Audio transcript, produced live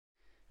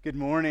Good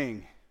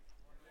morning.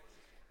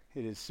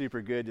 It is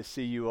super good to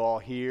see you all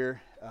here,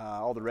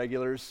 all the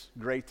regulars.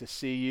 Great to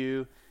see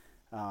you.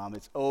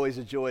 It's always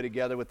a joy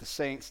together with the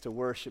saints to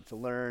worship, to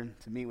learn,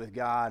 to meet with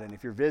God. And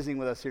if you're visiting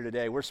with us here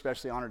today, we're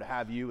especially honored to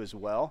have you as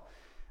well.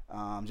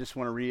 Just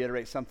want to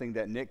reiterate something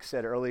that Nick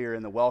said earlier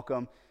in the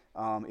welcome.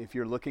 If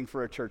you're looking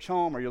for a church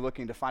home or you're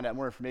looking to find out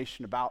more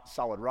information about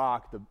Solid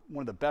Rock,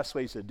 one of the best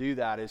ways to do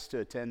that is to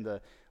attend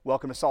the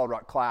Welcome to Solid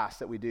Rock class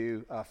that we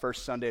do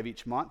first Sunday of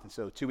each month. And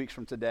so 2 weeks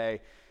from today,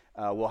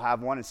 we'll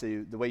have one. And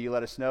so the way you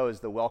let us know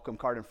is the welcome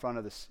card in front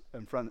of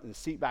the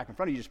seat back in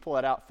front of you. Just pull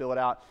that out, fill it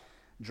out,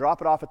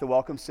 drop it off at the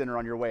Welcome Center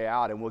on your way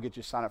out, and we'll get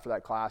you signed up for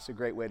that class. A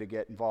great way to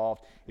get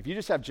involved. If you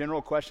just have general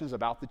questions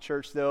about the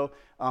church, though,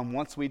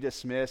 once we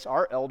dismiss,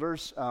 our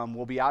elders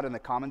will be out in the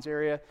commons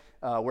area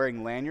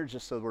wearing lanyards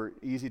just so we're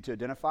easy to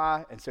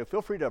identify. And so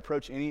feel free to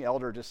approach any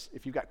elder just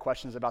if you've got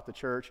questions about the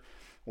church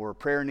or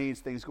prayer needs,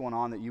 things going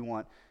on that you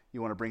want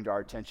to bring to our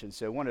attention.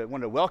 So I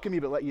want to welcome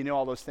you, but let you know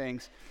all those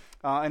things.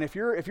 And if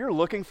you're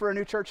looking for a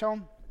new church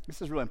home,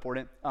 this is really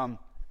important, and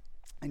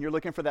you're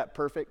looking for that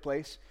perfect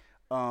place,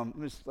 let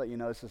me just let you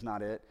know this is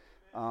not it.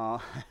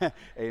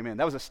 Amen.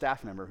 That was a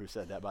staff member who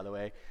said that, by the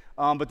way.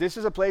 But this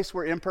is a place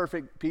where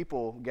imperfect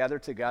people gather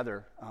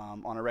together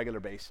on a regular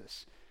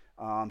basis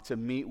to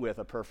meet with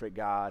a perfect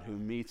God who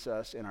meets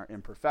us in our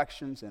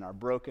imperfections, in our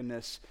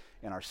brokenness,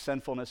 in our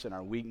sinfulness, in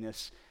our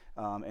weakness.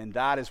 And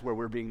that is where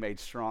we're being made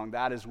strong.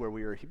 That is where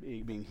we are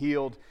being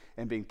healed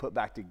and being put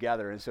back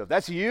together. And so if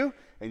that's you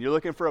and you're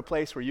looking for a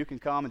place where you can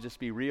come and just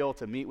be real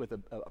to meet with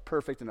a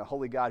perfect and a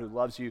holy God who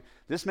loves you,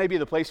 this may be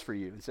the place for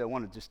you. And so I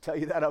want to just tell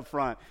you that up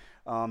front.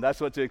 That's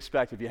what to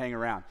expect if you hang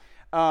around.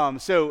 And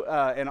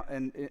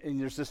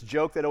there's this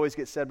joke that always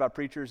gets said by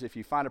preachers: if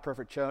you find a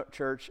perfect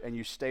church and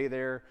you stay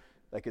there,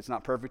 like it's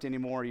not perfect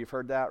anymore. You've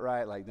heard that,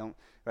 right?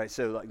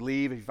 So like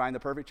leave if you find the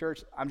perfect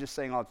church. I'm just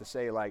saying all that to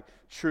say, like,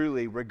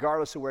 truly,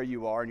 regardless of where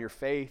you are in your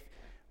faith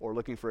or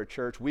looking for a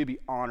church, we'd be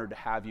honored to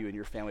have you and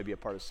your family be a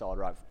part of Solid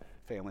Rock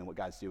family and what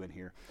God's doing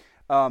here.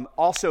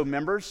 Also,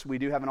 members, we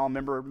do have an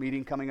all-member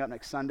meeting coming up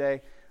next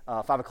Sunday,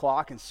 5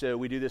 o'clock, and so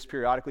we do this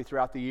periodically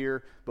throughout the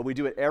year, but we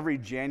do it every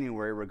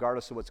January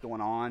regardless of what's going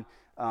on.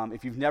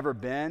 If you've never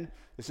been,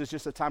 this is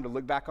just a time to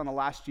look back on the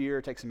last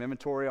year, take some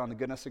inventory on the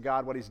goodness of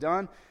God, what He's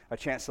done, a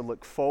chance to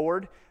look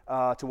forward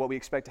to what we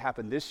expect to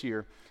happen this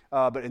year.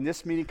 But in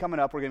this meeting coming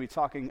up, we're going to be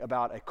talking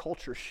about a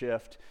culture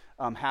shift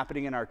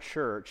happening in our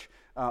church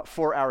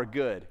for our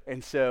good.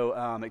 And so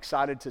I'm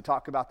excited to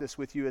talk about this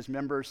with you as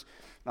members.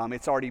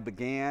 It's already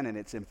began and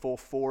it's in full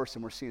force,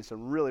 and we're seeing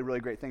some really, really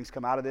great things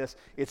come out of this.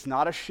 It's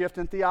not a shift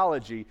in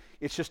theology.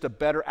 It's just a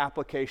better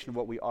application of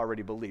what we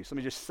already believe. So let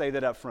me just say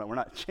that up front. We're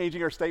not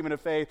changing our statement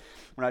of faith.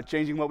 We're not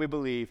changing what we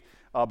believe.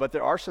 But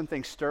there are some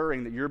things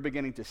stirring that you're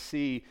beginning to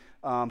see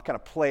kind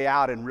of play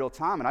out in real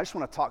time. And I just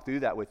want to talk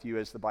through that with you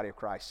as the body of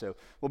Christ. So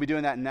we'll be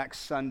doing that next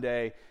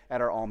Sunday at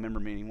our all-member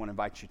meeting. I want to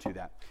invite you to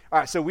that. All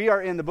right, so we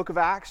are in the book of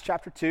Acts,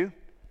 chapter 2.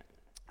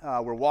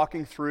 We're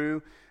walking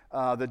through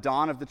the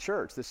dawn of the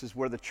church. This is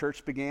where the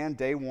church began,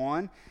 day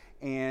one.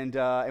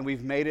 And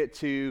we've made it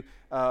to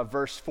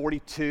verse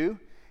 42.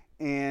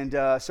 And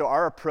so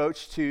our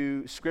approach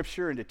to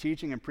Scripture and to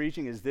teaching and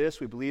preaching is this.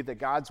 We believe that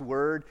God's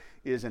Word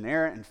is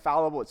inerrant,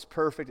 infallible, it's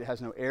perfect, it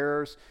has no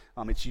errors.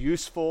 It's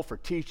useful for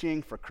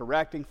teaching, for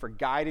correcting, for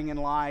guiding in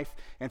life,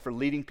 and for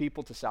leading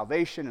people to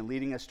salvation and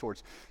leading us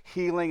towards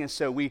healing. And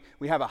so we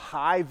have a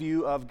high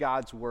view of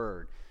God's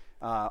Word.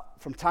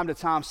 From time to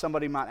time,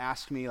 somebody might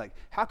ask me, like,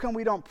 how come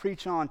we don't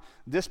preach on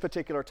this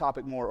particular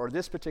topic more, or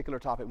this particular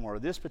topic more, or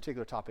this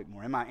particular topic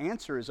more? And my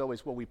answer is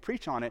always, well, we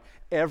preach on it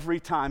every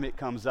time it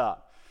comes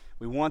up.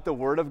 We want the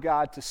Word of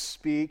God to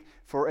speak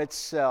for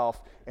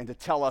itself and to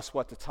tell us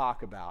what to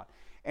talk about.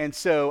 And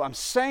so I'm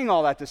saying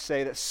all that to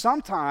say that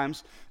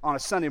sometimes on a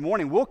Sunday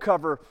morning, we'll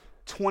cover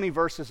 20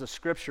 verses of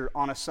Scripture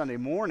on a Sunday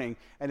morning,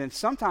 and then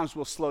sometimes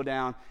we'll slow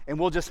down and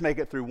we'll just make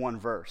it through one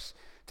verse.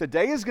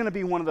 Today is going to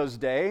be one of those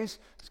days.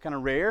 It's kind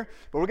of rare,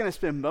 but we're going to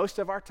spend most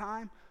of our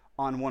time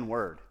on one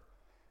word.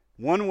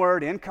 One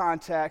word in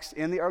context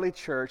in the early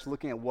church,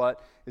 looking at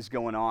what is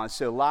going on.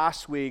 So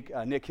last week,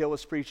 Nick Hill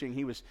was preaching.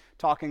 He was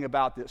talking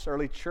about this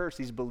early church.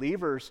 These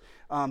believers,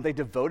 they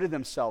devoted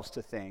themselves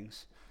to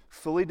things,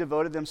 fully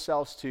devoted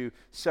themselves to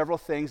several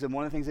things. And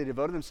one of the things they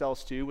devoted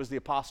themselves to was the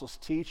apostles'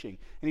 teaching.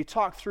 And he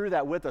talked through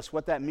that with us,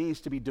 what that means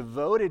to be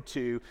devoted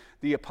to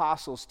the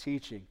apostles'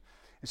 teaching.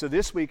 And so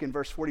this week in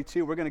verse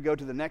 42, we're going to go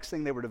to the next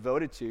thing they were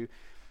devoted to.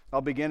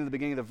 I'll begin at the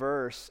beginning of the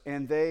verse.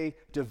 And they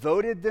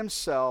devoted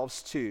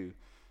themselves to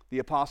the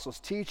apostles'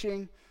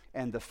 teaching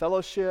and the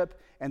fellowship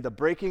and the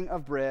breaking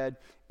of bread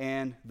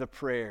and the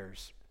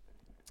prayers.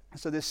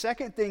 So the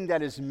second thing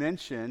that is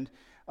mentioned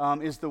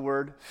is the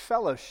word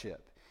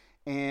fellowship.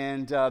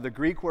 And the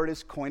Greek word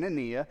is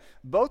koinonia.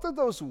 Both of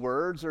those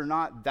words are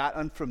not that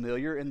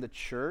unfamiliar in the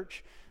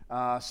church.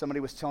 Somebody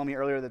was telling me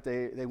earlier that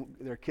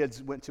their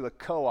kids went to a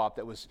co-op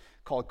that was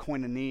called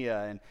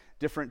Koinonia, and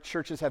different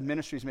churches have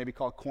ministries maybe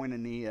called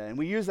Koinonia. And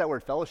we use that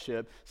word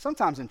fellowship.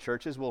 Sometimes in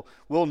churches,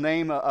 we'll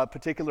name a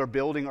particular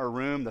building or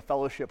room the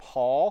fellowship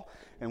hall.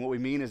 And what we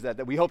mean is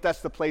that we hope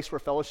that's the place where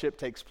fellowship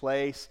takes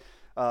place.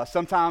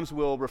 Sometimes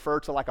we'll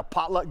refer to like a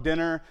potluck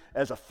dinner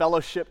as a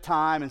fellowship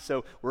time. And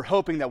so we're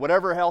hoping that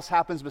whatever else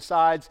happens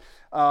besides,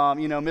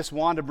 Miss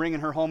Wanda bringing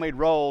her homemade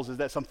rolls, is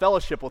that some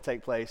fellowship will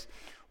take place,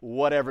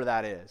 whatever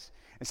that is.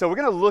 And so we're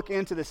going to look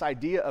into this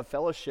idea of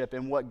fellowship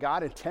and what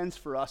God intends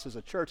for us as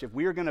a church. If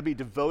we are going to be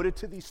devoted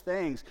to these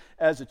things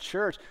as a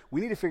church, we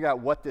need to figure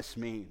out what this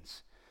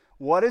means.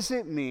 What does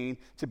it mean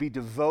to be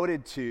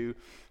devoted to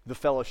the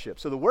fellowship?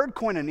 So the word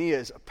koinonia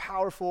is a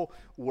powerful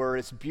word.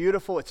 It's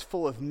beautiful. It's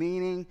full of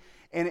meaning.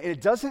 And it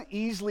doesn't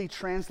easily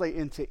translate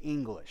into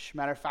English.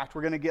 Matter of fact,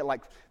 we're going to get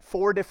like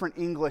 4 different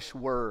English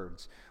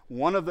words.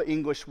 One of the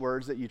English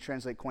words that you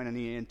translate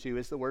koinonia into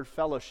is the word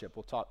fellowship.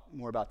 We'll talk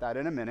more about that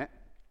in a minute.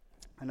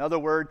 Another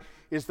word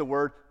is the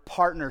word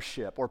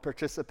partnership or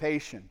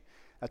participation.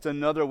 That's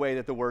another way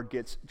that the word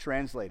gets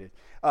translated.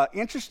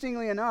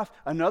 Interestingly enough,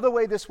 another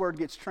way this word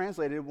gets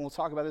translated, and we'll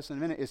talk about this in a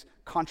minute, is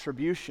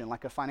contribution,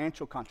 like a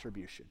financial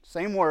contribution.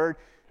 Same word,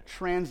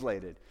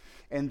 translated.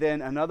 And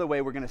then another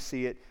way we're going to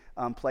see it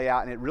play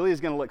out, and it really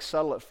is going to look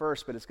subtle at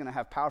first, but it's going to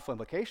have powerful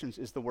implications,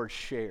 is the word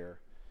share.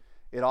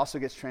 It also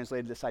gets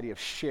translated this idea of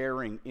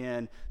sharing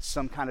in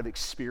some kind of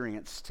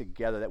experience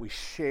together, that we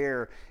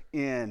share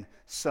in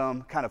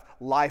some kind of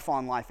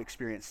life-on-life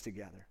experience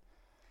together.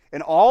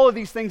 And all of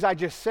these things I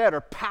just said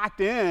are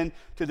packed in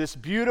to this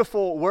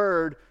beautiful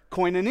word,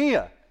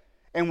 koinonia.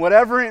 And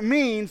whatever it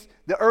means,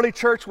 the early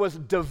church was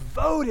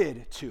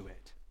devoted to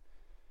it.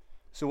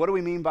 So what do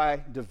we mean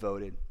by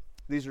devoted?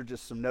 These are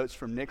just some notes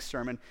from Nick's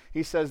sermon.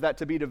 He says that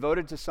to be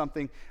devoted to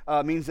something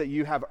means that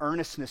you have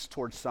earnestness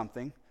towards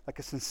something, like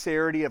a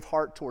sincerity of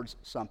heart towards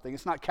something.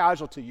 It's not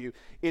casual to you.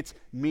 It's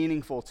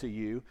meaningful to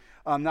you.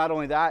 Not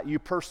only that, you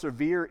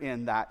persevere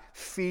in that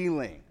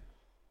feeling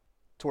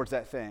towards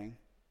that thing.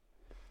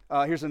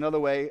 Here's another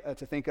way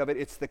to think of it.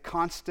 It's the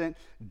constant,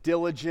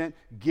 diligent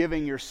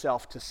giving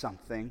yourself to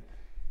something.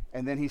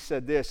 And then he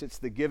said this, it's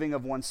the giving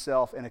of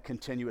oneself in a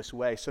continuous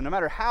way. So no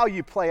matter how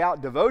you play out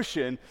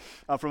devotion,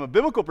 from a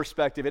biblical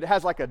perspective, it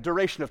has like a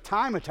duration of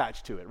time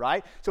attached to it,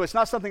 right? So it's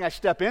not something I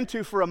step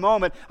into for a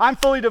moment. I'm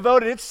fully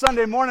devoted. It's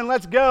Sunday morning.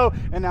 Let's go.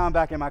 And now I'm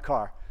back in my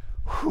car.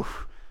 Whew,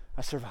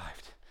 I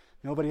survived.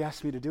 Nobody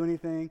asked me to do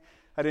anything.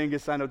 I didn't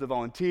get signed up to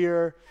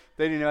volunteer.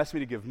 They didn't ask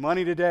me to give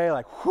money today.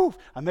 Like, whew,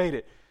 I made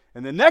it.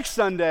 And the next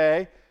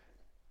Sunday,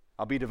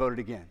 I'll be devoted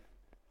again.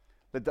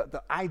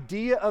 The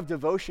idea of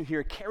devotion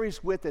here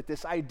carries with it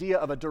this idea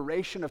of a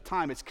duration of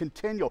time. It's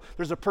continual.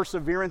 There's a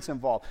perseverance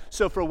involved.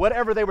 So for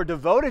whatever they were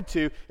devoted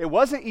to, it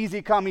wasn't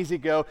easy come, easy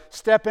go,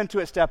 step into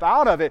it, step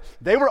out of it.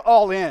 They were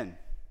all in.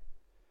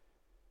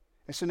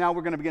 And so now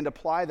we're going to begin to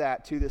apply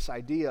that to this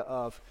idea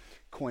of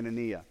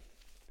koinonia.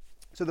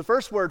 So the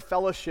first word,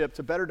 fellowship,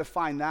 to better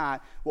define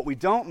that, what we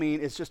don't mean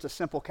is just a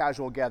simple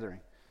casual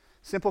gathering.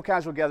 Simple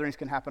casual gatherings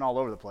can happen all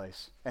over the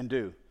place, and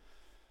do.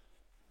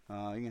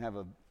 You can have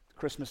a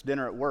Christmas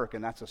dinner at work,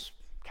 and that's a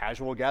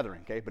casual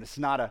gathering, okay? But it's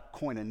not a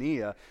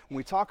koinonia. When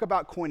we talk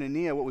about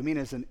koinonia, what we mean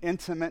is an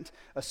intimate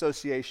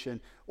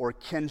association or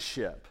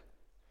kinship.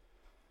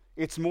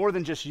 It's more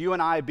than just you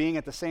and I being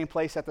at the same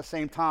place at the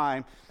same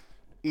time,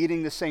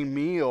 eating the same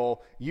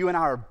meal. You and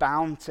I are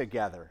bound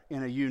together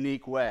in a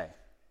unique way.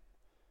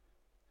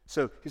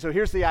 So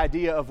here's the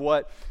idea of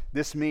what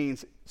this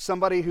means.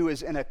 Somebody who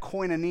is in a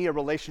koinonia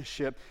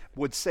relationship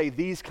would say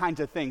these kinds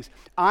of things.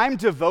 I'm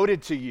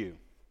devoted to you.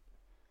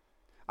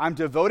 I'm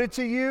devoted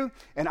to you,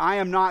 and I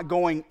am not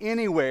going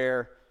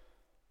anywhere,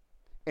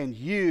 and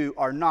you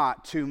are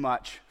not too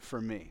much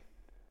for me.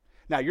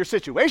 Now, your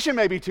situation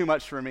may be too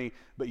much for me,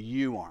 but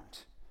you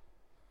aren't.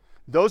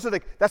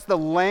 That's the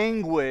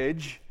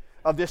language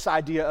of this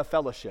idea of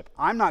fellowship.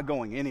 I'm not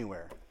going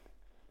anywhere.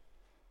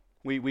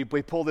 We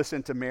pull this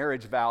into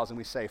marriage vows, and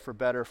we say, for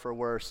better, for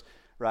worse,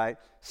 right?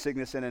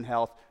 Sickness and in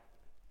health,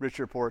 rich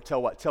or poor,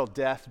 till what? Till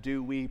death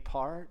do we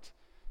part.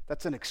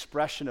 That's an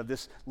expression of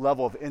this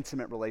level of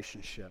intimate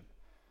relationship.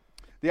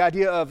 The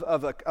idea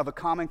of a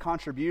common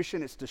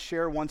contribution is to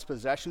share one's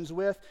possessions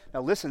with.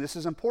 Now listen, this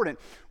is important.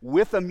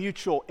 With a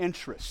mutual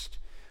interest.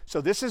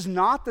 So this is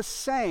not the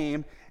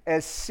same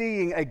as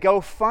seeing a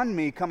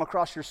GoFundMe come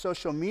across your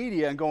social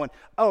media and going,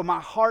 oh, my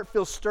heart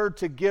feels stirred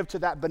to give to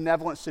that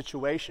benevolent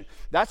situation.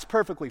 That's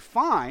perfectly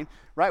fine,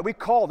 right? We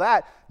call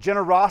that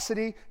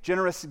generosity,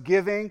 generous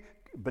giving,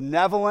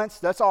 benevolence.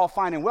 That's all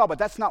fine and well, but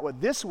that's not what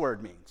this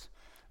word means.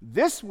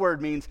 This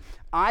word means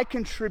I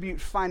contribute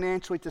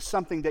financially to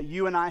something that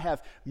you and I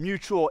have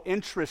mutual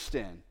interest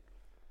in,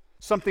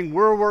 something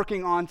we're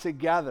working on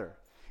together.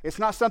 It's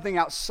not something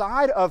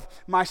outside of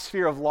my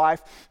sphere of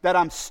life that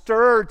I'm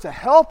stirred to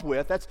help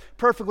with. That's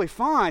perfectly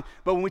fine.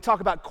 But when we talk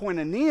about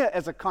koinonia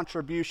as a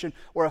contribution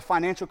or a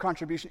financial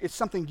contribution, it's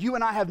something you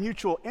and I have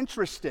mutual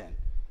interest in.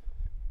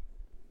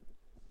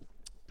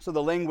 So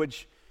the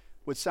language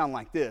would sound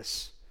like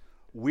this.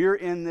 We're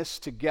in this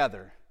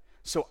together.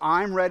 So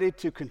I'm ready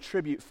to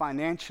contribute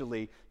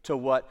financially to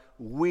what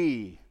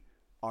we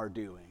are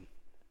doing.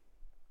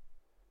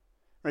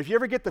 If you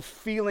ever get the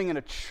feeling in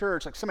a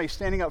church, like somebody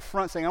standing up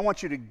front saying, I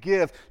want you to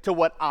give to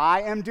what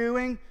I am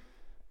doing,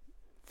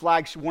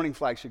 warning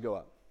flags should go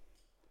up.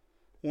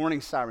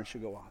 Warning sirens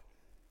should go off.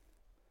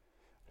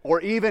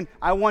 Or even,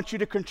 I want you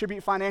to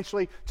contribute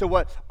financially to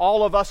what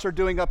all of us are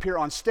doing up here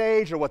on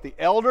stage or what the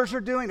elders are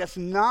doing. That's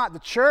not the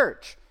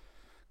church.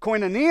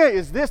 Koinonia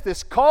is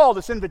this call,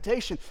 this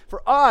invitation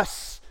for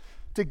us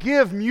to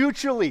give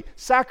mutually,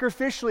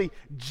 sacrificially,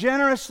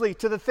 generously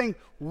to the thing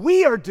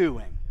we are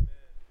doing,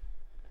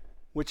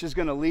 which is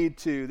going to lead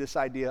to this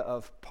idea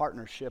of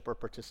partnership or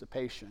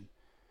participation.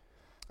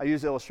 I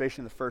use the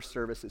illustration in the first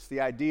service. It's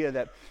the idea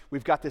that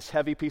we've got this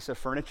heavy piece of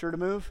furniture to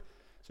move.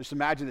 So just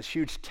imagine this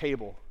huge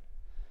table.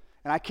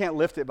 And I can't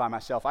lift it by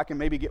myself. I can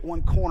maybe get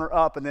one corner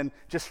up, and then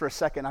just for a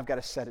second, I've got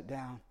to set it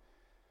down.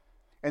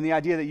 And the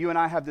idea that you and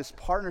I have this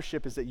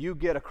partnership is that you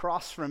get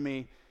across from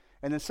me,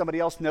 and then somebody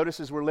else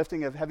notices we're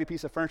lifting a heavy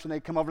piece of furniture, and they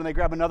come over and they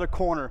grab another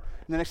corner.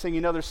 And the next thing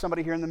you know, there's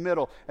somebody here in the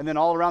middle, and then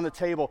all around the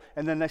table.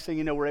 And then the next thing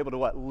you know, we're able to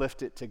what?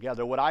 Lift it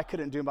together. What I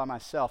couldn't do by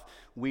myself,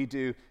 we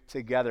do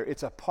together.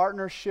 It's a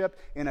partnership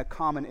in a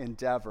common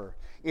endeavor.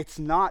 It's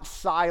not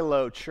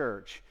silo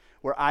church,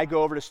 where I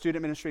go over to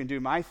student ministry and do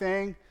my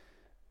thing,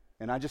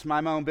 and I just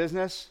mind my own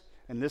business,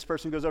 and this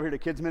person goes over here to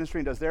kids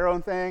ministry and does their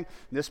own thing,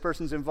 and this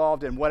person's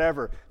involved in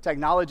whatever,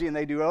 technology, and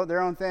they do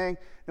their own thing.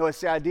 No,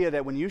 it's the idea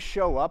that when you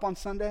show up on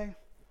Sunday,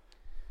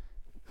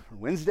 or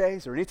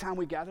Wednesdays, or anytime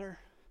we gather,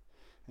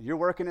 and you're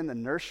working in the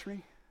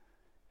nursery.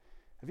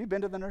 Have you been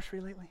to the nursery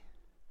lately?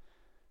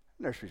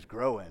 The nursery's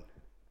growing.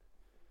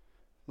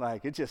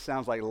 Like, it just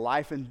sounds like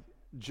life and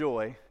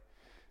joy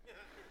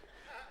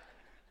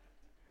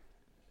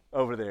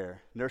over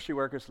there. Nursery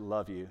workers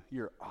love you.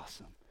 You're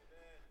awesome.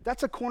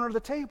 That's a corner of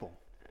the table.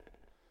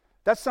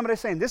 That's somebody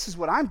saying, this is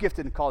what I'm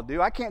gifted and called to do.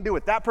 I can't do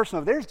what that person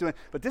over there is doing,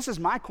 but this is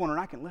my corner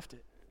and I can lift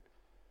it.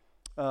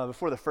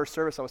 Before the first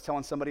service, I was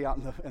telling somebody out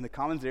in the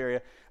Commons area,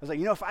 I was like,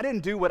 if I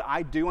didn't do what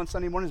I do on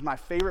Sunday mornings, my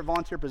favorite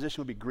volunteer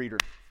position would be greeter.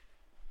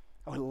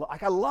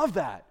 I love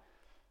that.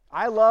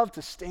 I love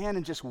to stand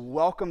and just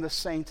welcome the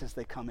saints as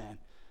they come in.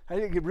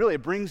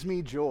 It brings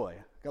me joy.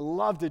 I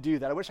love to do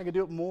that. I wish I could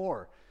do it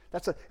more.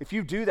 If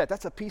you do that,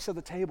 that's a piece of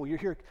the table. You're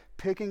here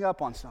picking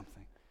up on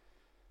something.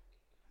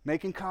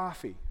 Making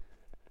coffee,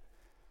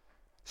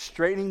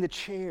 straightening the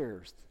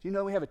chairs. Do you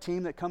know we have a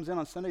team that comes in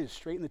on Sunday to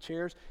straighten the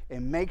chairs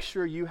and make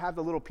sure you have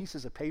the little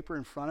pieces of paper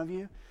in front of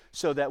you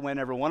so that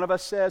whenever one of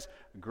us says,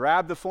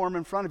 grab the form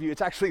in front of you,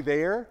 it's actually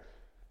there.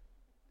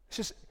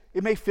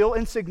 It may feel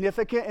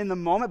insignificant in the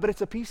moment, but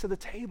it's a piece of the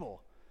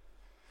table.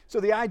 So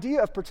the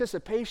idea of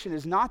participation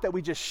is not that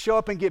we just show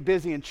up and get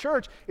busy in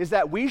church, is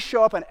that we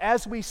show up and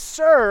as we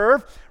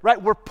serve,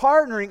 right, we're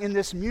partnering in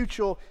this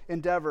mutual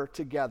endeavor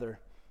together.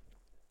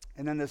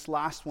 And then this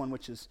last one,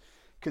 which is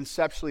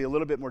conceptually a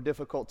little bit more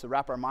difficult to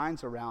wrap our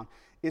minds around,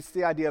 it's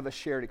the idea of a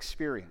shared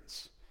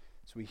experience.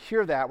 So we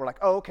hear that, we're like,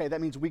 oh, okay, that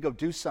means we go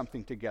do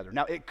something together.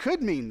 Now, it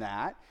could mean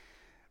that,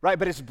 right,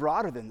 but it's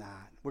broader than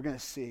that. We're going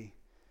to see.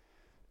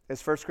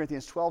 As 1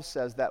 Corinthians 12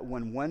 says, that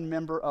when one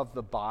member of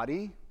the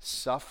body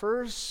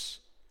suffers,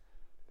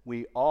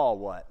 we all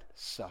what?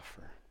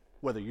 Suffer.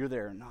 Whether you're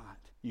there or not,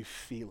 you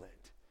feel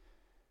it.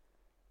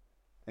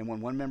 And when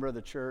one member of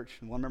the church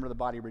and one member of the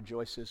body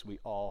rejoices, we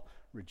all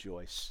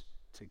rejoice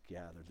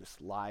together. This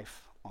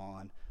life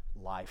on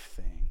life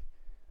thing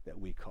that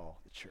we call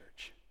the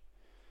church.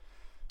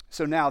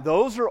 So now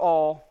those are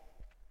all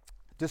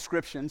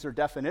descriptions or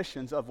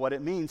definitions of what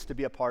it means to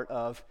be a part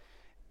of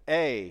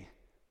a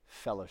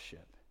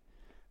fellowship.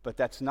 But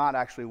that's not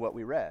actually what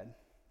we read.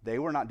 They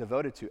were not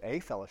devoted to a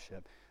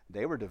fellowship.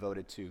 They were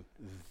devoted to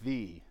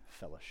the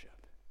fellowship.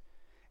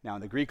 Now,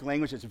 in the Greek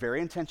language, it's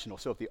very intentional.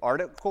 So if the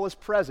article is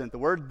present, the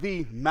word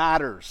 "the"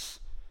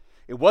 matters.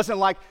 It wasn't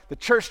like the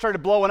church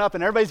started blowing up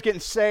and everybody's getting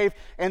saved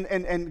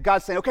and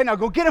God's saying, okay, now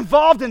go get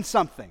involved in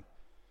something.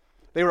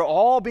 They were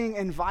all being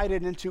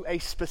invited into a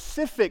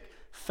specific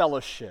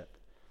fellowship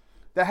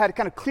that had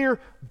kind of clear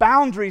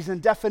boundaries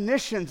and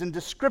definitions and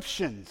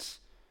descriptions.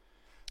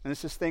 And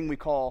it's this thing we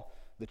call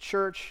the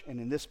church, and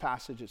in this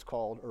passage it's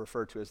called or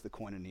referred to as the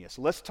koinonia.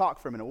 So let's talk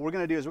for a minute. What we're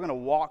going to do is we're going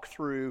to walk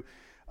through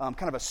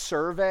kind of a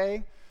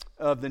survey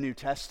of the New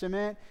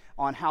Testament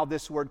on how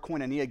this word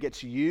koinonia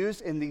gets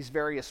used in these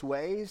various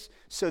ways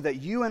so that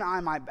you and I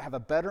might have a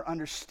better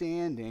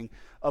understanding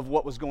of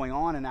what was going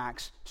on in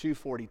Acts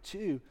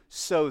 2:42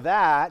 so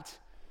that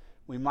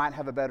we might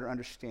have a better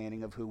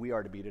understanding of who we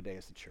are to be today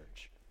as the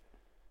church.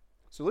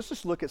 So let's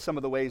just look at some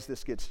of the ways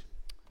this gets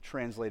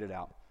translated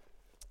out.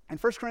 In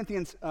 1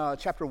 Corinthians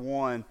chapter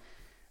 1,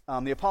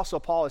 the Apostle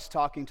Paul is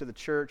talking to the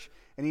church,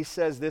 and he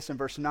says this in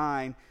verse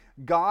 9,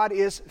 God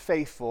is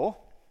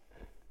faithful,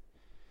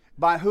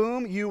 by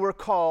whom you were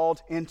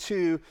called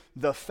into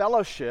the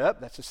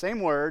fellowship, that's the same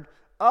word,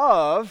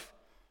 of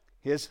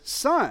his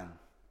Son,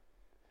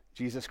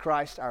 Jesus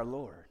Christ our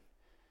Lord.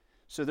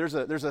 So there's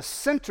a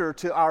center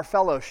to our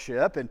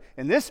fellowship, and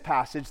in this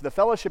passage, the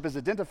fellowship is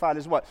identified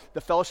as what?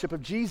 The fellowship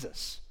of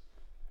Jesus.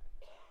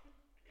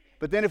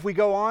 But then if we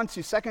go on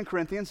to 2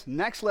 Corinthians,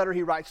 next letter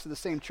he writes to the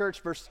same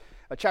church,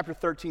 chapter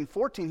 13,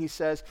 14, he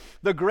says,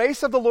 the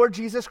grace of the Lord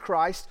Jesus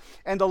Christ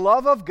and the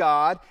love of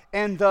God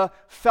and the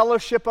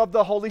fellowship of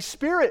the Holy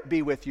Spirit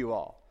be with you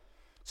all.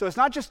 So it's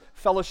not just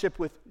fellowship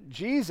with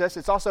Jesus,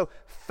 it's also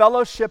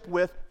fellowship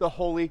with the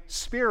Holy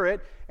Spirit.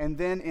 And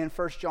then in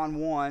 1 John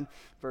 1,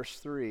 verse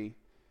 3,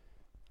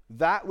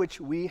 that which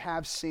we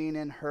have seen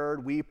and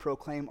heard, we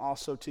proclaim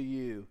also to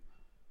you,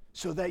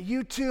 so that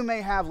you too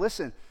may have,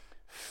 listen,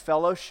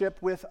 fellowship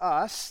with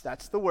us,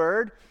 that's the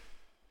word,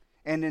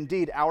 and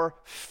indeed our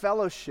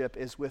fellowship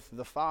is with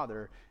the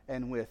Father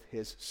and with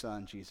his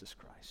Son, Jesus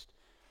Christ.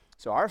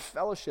 So our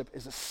fellowship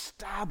is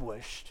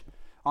established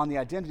on the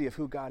identity of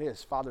who God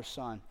is, Father,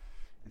 Son,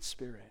 and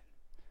Spirit.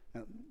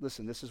 Now,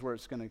 listen, this is where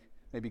it's going to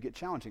maybe get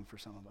challenging for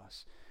some of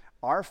us.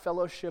 Our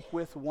fellowship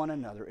with one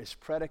another is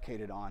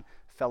predicated on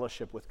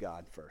fellowship with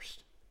God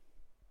first.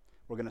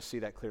 We're going to see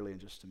that clearly in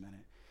just a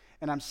minute.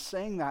 And I'm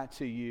saying that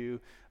to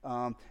you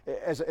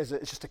as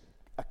just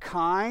a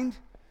kind,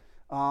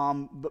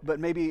 but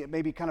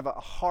maybe kind of a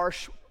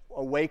harsh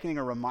awakening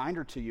or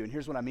reminder to you. And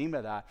here's what I mean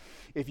by that.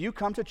 If you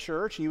come to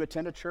church and you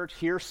attend a church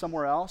here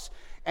somewhere else,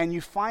 and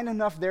you find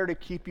enough there to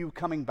keep you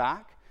coming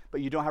back, but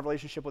you don't have a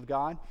relationship with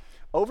God,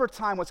 over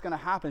time what's going to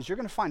happen is you're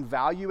going to find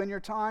value in your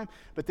time,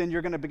 but then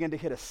you're going to begin to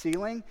hit a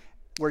ceiling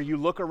where you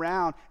look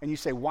around and you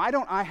say, why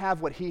don't I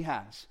have what he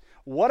has?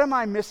 What am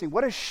I missing?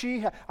 What does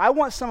she have? I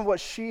want some of what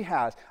she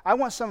has. I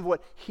want some of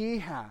what he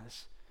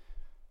has.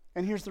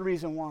 And here's the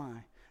reason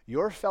why.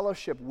 Your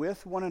fellowship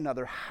with one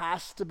another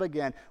has to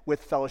begin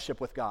with fellowship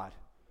with God.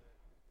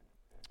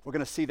 We're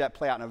going to see that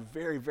play out in a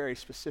very, very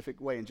specific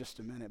way in just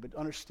a minute. But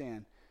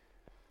understand,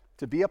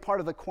 to be a part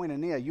of the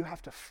koinonia, you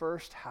have to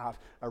first have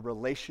a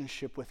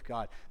relationship with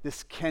God,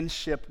 this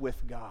kinship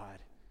with God,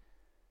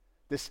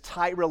 this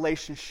tight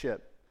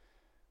relationship.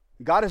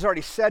 God has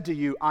already said to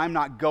you, I'm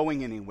not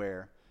going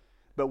anywhere.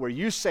 But where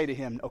you say to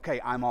him, okay,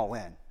 I'm all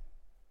in.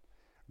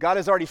 God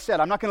has already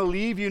said, I'm not going to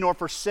leave you nor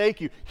forsake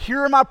you.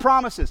 Here are my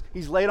promises.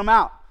 He's laid them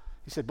out.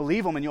 He said,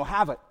 believe them and you'll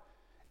have it.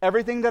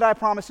 Everything that I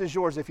promise is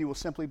yours if you will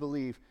simply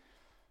believe.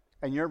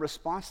 And your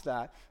response to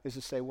that is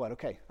to say what?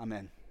 Okay, I'm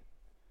in.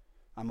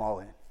 I'm all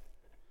in.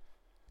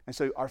 And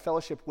so our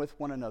fellowship with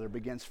one another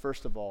begins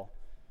first of all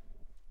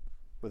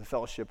with a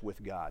fellowship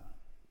with God.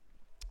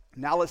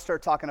 Now let's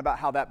start talking about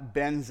how that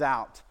bends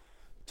out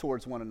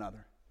towards one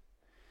another.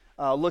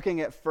 Looking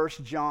at 1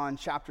 John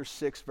chapter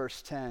 6,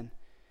 verse 10.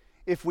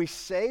 If we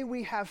say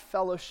we have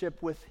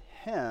fellowship with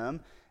him,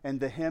 and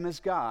the him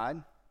is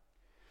God,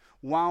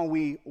 while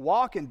we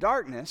walk in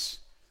darkness,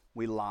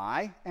 we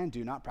lie and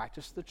do not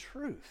practice the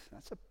truth.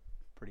 That's a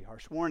pretty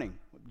harsh warning.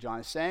 What John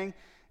is saying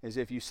is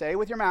if you say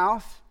with your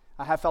mouth,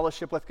 I have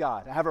fellowship with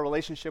God, I have a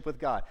relationship with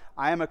God,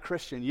 I am a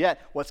Christian,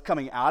 yet what's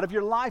coming out of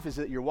your life is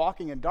that you're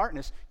walking in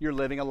darkness, you're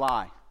living a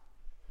lie.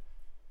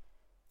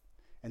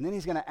 And then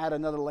he's going to add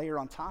another layer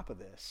on top of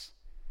this.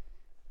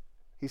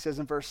 He says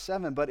in verse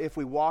 7, but if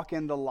we walk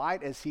in the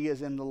light as he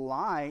is in the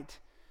light,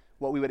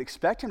 what we would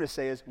expect him to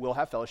say is, we'll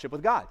have fellowship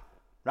with God,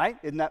 right?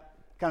 Isn't that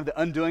kind of the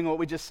undoing of what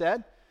we just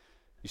said?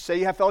 You say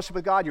you have fellowship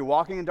with God, you're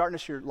walking in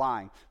darkness, you're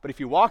lying. But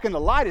if you walk in the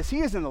light as he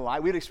is in the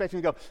light, we'd expect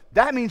him to go,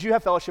 that means you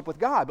have fellowship with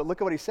God. But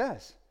look at what he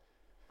says.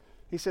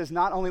 He says,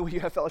 not only will you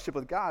have fellowship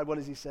with God, what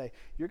does he say?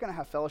 You're going to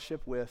have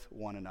fellowship with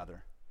one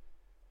another.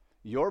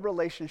 Your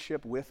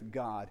relationship with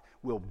God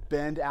will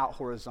bend out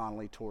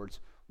horizontally towards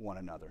one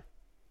another.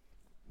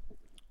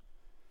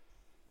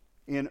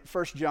 In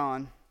 1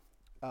 John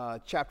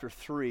chapter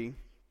 3,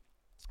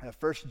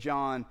 1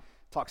 John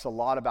talks a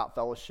lot about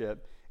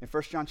fellowship. In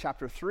 1 John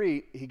chapter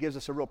 3, he gives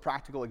us a real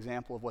practical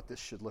example of what this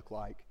should look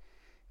like.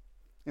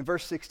 In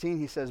verse 16,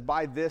 he says,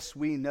 by this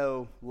we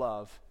know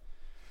love,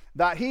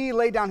 that he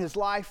laid down his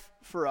life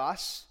for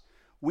us.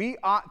 We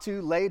ought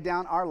to lay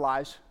down our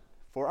lives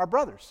for our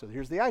brothers. So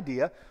here's the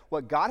idea.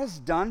 What God has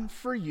done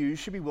for you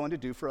should be willing to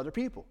do for other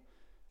people,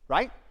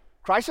 right?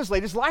 Christ has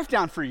laid his life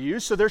down for you,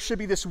 so there should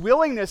be this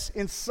willingness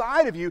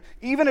inside of you,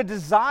 even a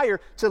desire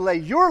to lay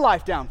your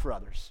life down for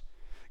others.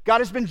 God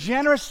has been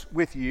generous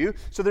with you,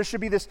 so there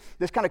should be this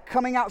kind of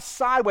coming out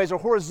sideways or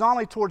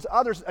horizontally towards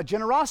others, a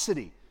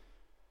generosity.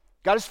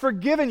 God has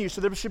forgiven you,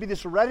 so there should be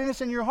this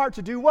readiness in your heart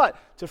to do what?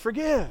 To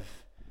forgive.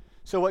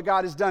 So what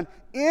God has done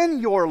in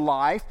your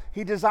life,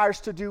 he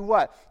desires to do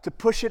what? To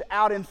push it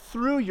out and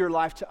through your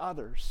life to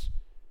others.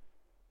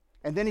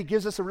 And then he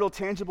gives us a real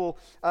tangible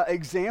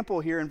example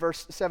here in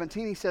verse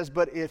 17. He says,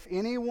 but if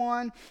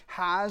anyone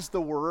has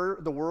the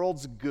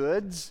world's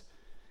goods,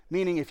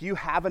 meaning if you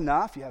have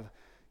enough, you have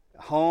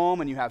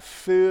home and you have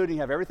food and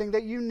you have everything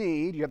that you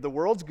need, you have the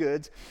world's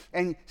goods,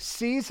 and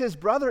sees his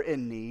brother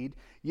in need,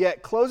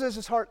 yet closes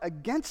his heart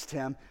against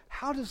him,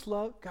 how does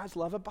God's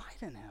love abide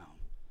in him?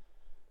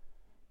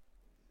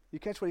 You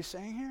catch what he's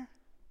saying here?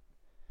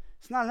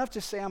 It's not enough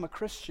to say I'm a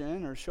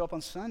Christian or show up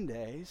on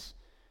Sundays.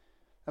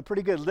 A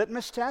pretty good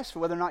litmus test for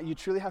whether or not you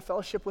truly have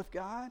fellowship with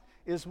God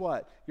is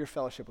what? Your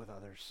fellowship with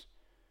others.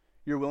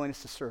 Your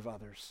willingness to serve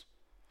others.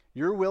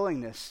 Your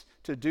willingness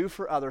to do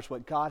for others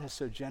what God has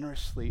so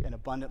generously and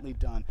abundantly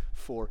done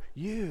for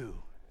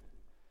you.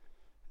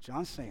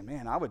 John's saying,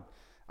 man, I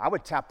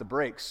would tap the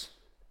brakes.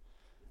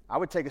 I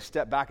would take a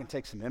step back and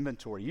take some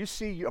inventory. You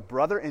see a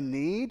brother in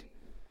need,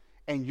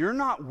 and you're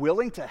not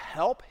willing to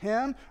help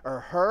him or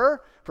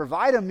her,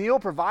 provide a meal,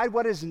 provide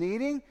what is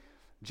needing.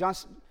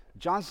 John's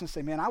going to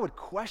say, man, I would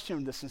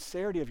question the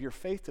sincerity of your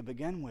faith to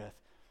begin with,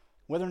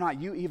 whether or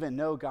not you even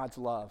know God's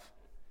love.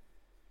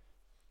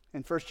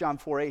 In 1 John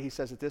 4:8, he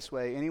says it this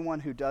way, anyone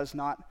who does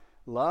not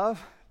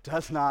love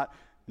does not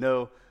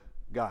know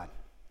God.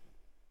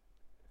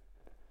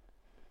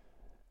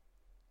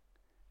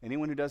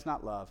 Anyone who does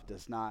not love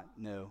does not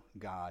know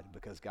God,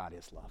 because God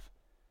is love.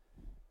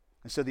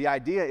 And so the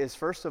idea is,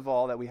 first of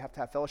all, that we have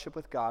to have fellowship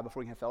with God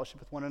before we can have fellowship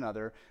with one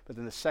another. But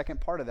then the second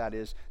part of that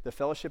is the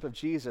fellowship of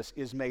Jesus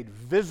is made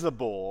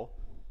visible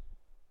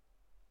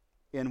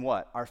in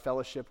what? Our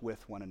fellowship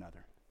with one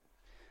another.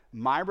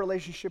 My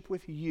relationship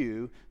with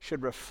you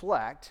should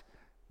reflect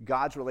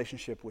God's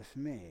relationship with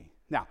me.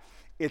 Now,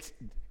 it's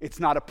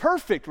not a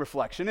perfect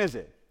reflection, is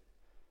it?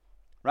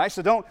 Right?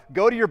 So don't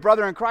go to your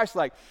brother in Christ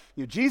like,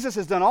 Jesus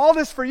has done all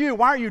this for you.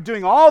 Why aren't you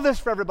doing all this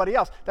for everybody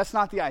else? That's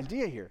not the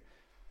idea here.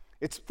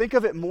 Think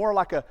of it more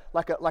like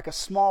a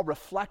small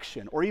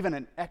reflection or even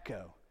an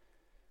echo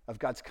of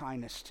God's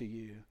kindness to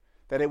you,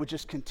 that it would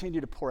just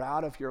continue to pour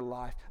out of your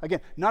life.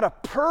 Again, not a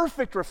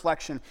perfect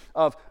reflection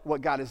of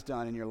what God has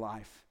done in your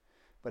life,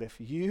 but if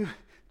you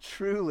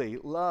truly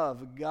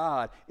love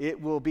God, it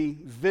will be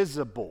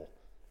visible.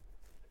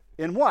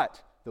 In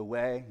what? The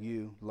way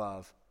you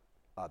love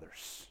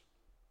others.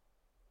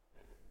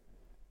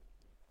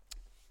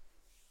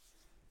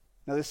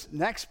 Now, this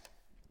next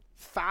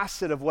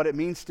facet of what it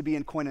means to be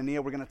in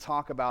koinonia we're going to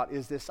talk about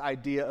is this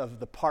idea of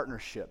the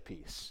partnership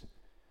piece.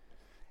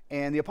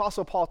 And the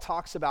Apostle Paul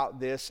talks about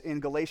this in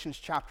Galatians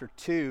chapter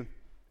 2.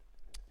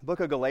 The book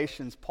of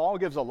Galatians, Paul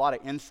gives a lot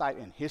of insight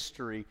and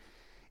history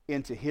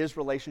into his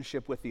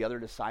relationship with the other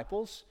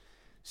disciples.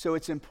 So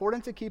it's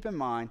important to keep in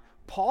mind,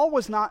 Paul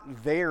was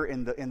not there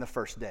in the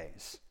first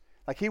days.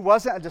 Like, he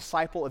wasn't a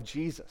disciple of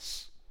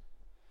Jesus.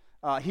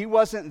 He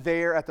wasn't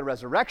there at the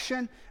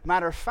resurrection.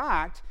 Matter of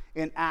fact,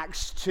 in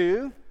Acts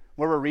 2,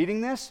 where we're reading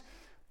this,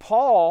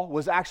 Paul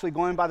was actually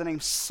going by the name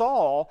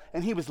Saul,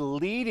 and he was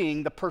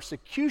leading the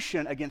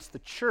persecution against the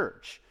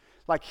church.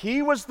 Like,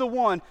 he was the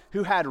one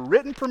who had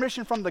written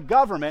permission from the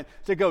government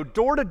to go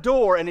door to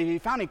door, and if he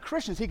found any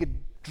Christians, he could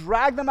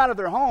drag them out of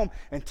their home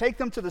and take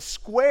them to the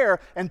square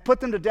and put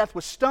them to death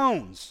with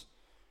stones.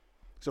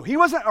 So he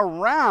wasn't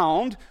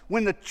around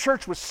when the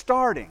church was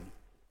starting.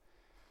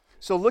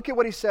 So look at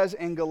what he says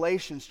in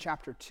Galatians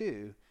chapter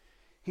 2.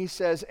 He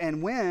says,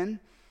 and when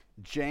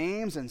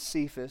James and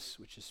Cephas,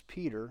 which is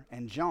Peter,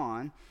 and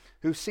John,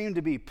 who seemed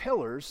to be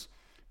pillars,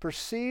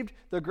 perceived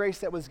the grace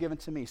that was given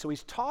to me. So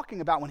he's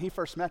talking about when he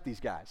first met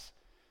these guys,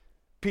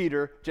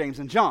 Peter, James,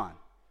 and John.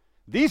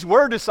 These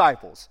were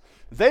disciples.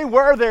 They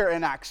were there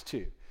in Acts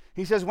 2.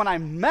 He says, when I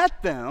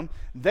met them,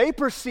 they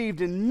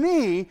perceived in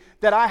me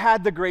that I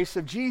had the grace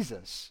of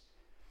Jesus.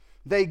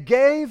 They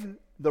gave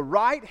the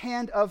right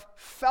hand of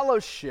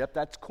fellowship,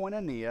 that's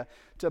koinonia,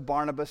 to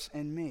Barnabas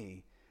and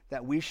me,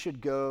 that we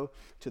should go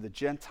to the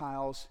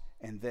Gentiles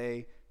and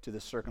they to the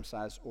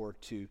circumcised or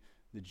to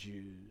the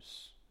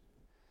Jews.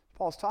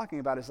 Paul's talking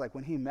about is like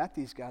when he met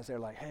these guys, they're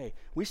like, hey,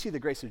 we see the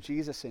grace of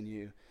Jesus in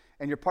you.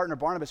 And your partner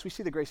Barnabas, we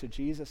see the grace of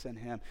Jesus in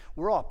him.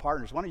 We're all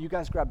partners. Why don't you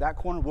guys grab that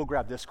corner? We'll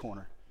grab this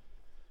corner.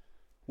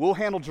 We'll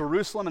handle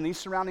Jerusalem and these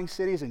surrounding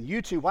cities, and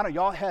you two, why don't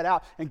y'all head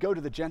out and go to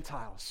the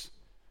Gentiles?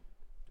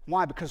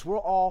 Why? Because we're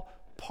all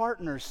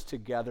partners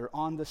together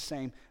on the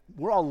same,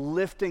 we're all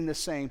lifting the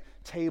same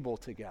table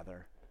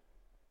together.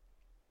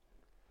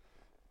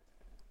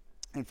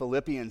 In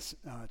Philippians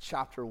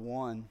chapter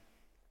 1,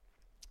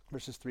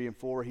 verses 3 and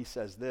 4, he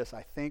says this,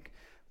 I thank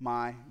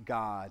my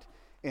God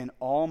in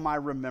all my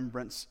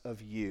remembrance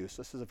of you.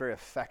 So this is a very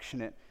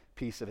affectionate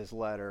piece of his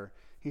letter.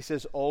 He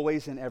says,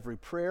 always in every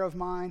prayer of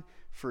mine,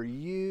 for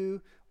you,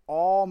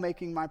 all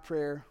making my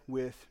prayer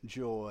with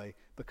joy.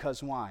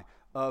 Because why?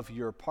 Of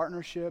your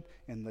partnership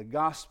in the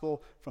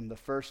gospel from the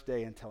first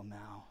day until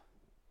now.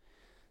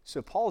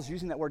 So Paul's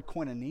using that word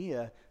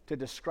koinonia to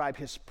describe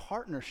his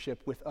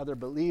partnership with other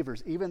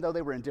believers. Even though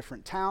they were in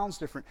different towns,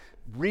 different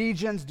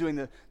regions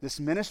doing this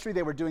ministry,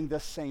 they were doing the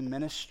same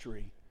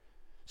ministry.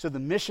 So the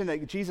mission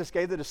that Jesus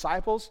gave the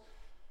disciples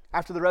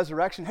after the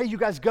resurrection, hey, you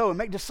guys go and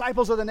make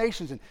disciples of the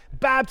nations and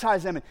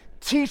baptize them and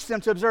teach them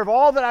to observe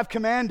all that I've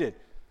commanded.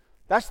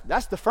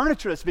 That's the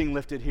furniture that's being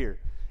lifted here.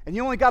 And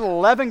you only got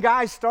 11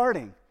 guys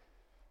starting.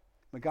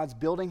 When God's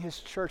building his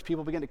church,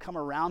 people begin to come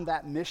around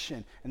that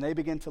mission and they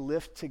begin to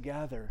lift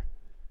together.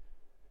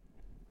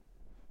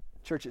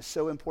 Church, it's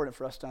so important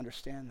for us to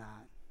understand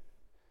that.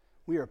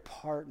 We are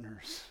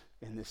partners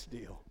in this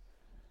deal.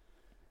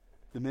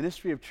 The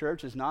ministry of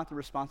church is not the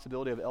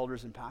responsibility of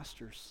elders and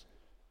pastors,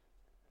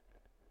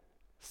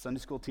 Sunday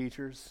school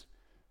teachers,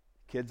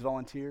 kids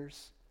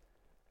volunteers.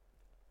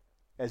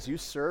 As you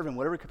serve in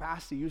whatever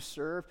capacity you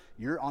serve,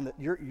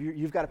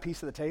 you've got a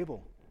piece of the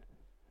table.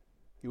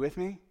 You with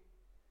me?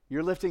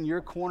 You're lifting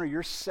your corner,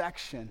 your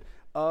section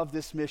of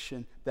this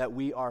mission that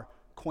we are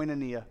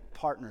koinonia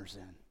partners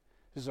in.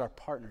 This is our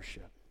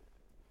partnership.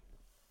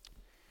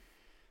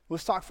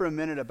 Let's talk for a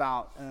minute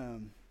about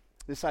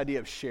this idea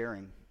of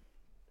sharing.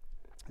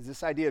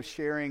 This idea of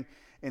sharing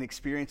in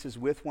experiences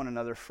with one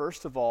another,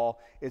 first of all,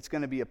 it's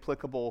going to be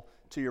applicable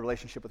to your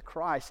relationship with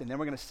Christ, and then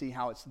we're going to see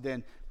how it's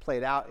then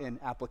played out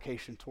in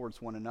application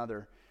towards one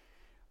another.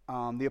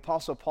 The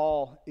Apostle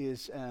Paul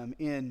is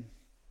in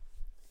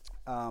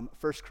 1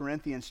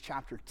 Corinthians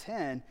chapter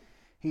 10,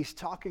 he's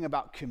talking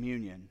about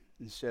communion.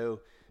 And so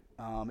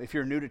if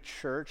you're new to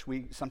church,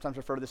 we sometimes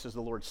refer to this as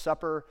the Lord's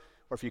Supper,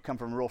 or if you come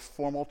from a real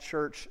formal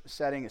church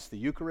setting, it's the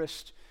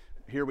Eucharist.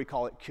 Here we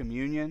call it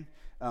communion.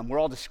 We're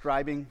all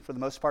describing, for the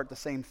most part, the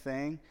same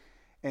thing.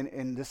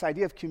 And this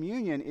idea of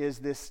communion is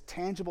this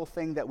tangible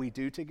thing that we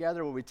do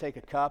together where we take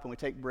a cup and we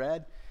take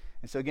bread.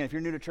 And so again, if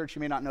you're new to church, you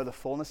may not know the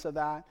fullness of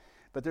that,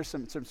 but there's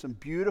some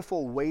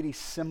beautiful, weighty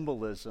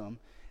symbolism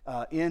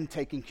in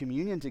taking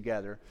communion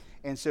together.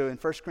 And so in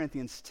 1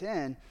 Corinthians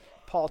 10,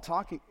 Paul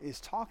is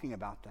talking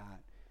about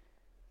that.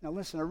 Now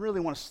listen, I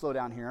really want to slow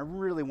down here. I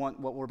really want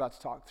what we're about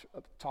to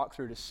talk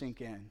through to sink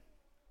in.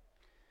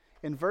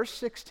 In verse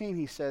 16,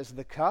 he says,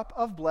 the cup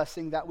of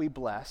blessing that we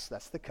bless,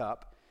 that's the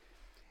cup,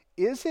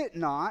 is it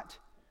not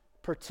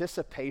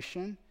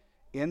participation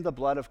in the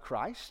blood of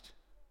Christ?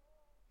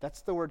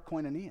 That's the word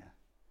koinonia.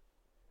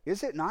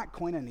 Is it not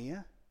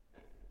koinonia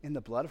in the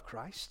blood of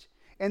Christ?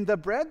 And the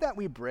bread that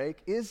we break,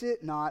 is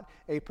it not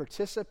a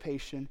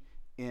participation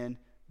in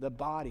the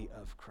body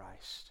of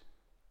Christ?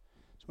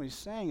 So what he's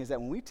saying is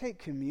that when we take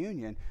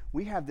communion,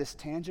 we have this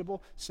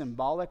tangible,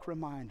 symbolic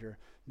reminder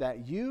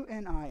that you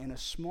and I, in a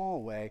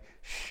small way,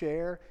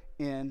 share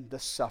in the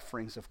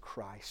sufferings of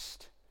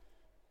Christ.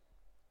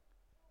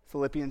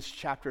 Philippians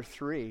chapter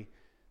 3,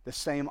 the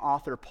same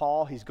author,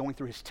 Paul, he's going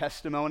through his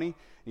testimony.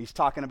 He's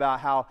talking about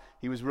how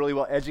he was really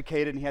well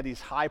educated and he had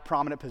these high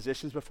prominent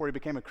positions before he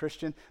became a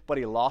Christian, but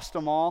he lost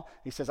them all.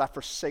 He says, I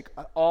forsake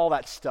all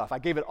that stuff. I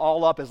gave it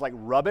all up as like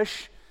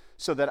rubbish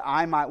so that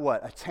I might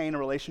what? Attain a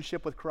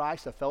relationship with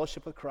Christ, a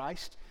fellowship with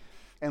Christ.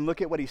 And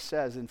look at what he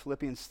says in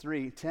Philippians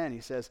 3:10. He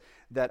says,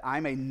 that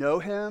I may know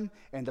him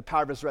and the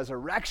power of his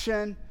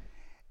resurrection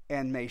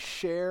and may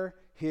share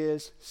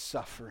his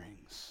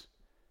sufferings,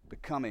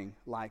 becoming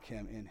like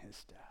him in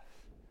his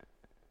death.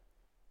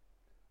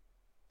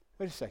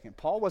 Wait a second.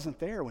 Paul wasn't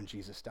there when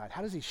Jesus died.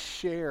 How does he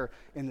share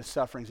in the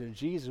sufferings of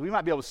Jesus? We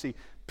might be able to see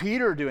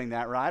Peter doing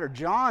that, right? Or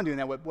John doing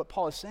that. What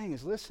Paul is saying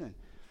is, listen,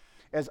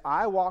 as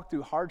I walk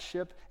through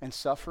hardship and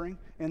suffering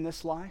in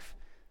this life,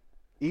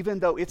 even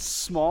though it's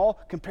small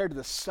compared to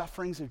the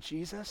sufferings of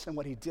Jesus and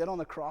what he did on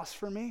the cross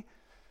for me,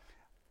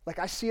 like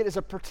I see it as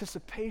a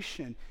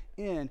participation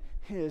in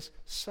his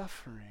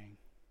suffering.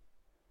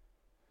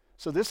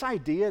 So this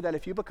idea that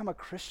if you become a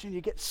Christian, you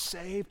get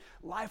saved,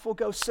 life will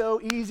go so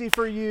easy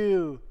for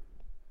you.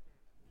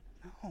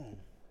 No.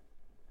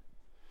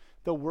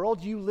 The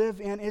world you live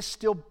in is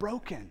still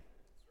broken.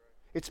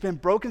 It's been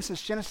broken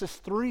since Genesis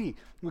 3.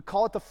 We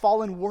call it the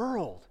fallen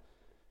world.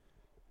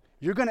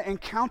 You're going to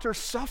encounter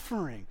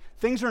suffering.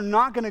 Things are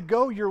not going to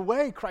go your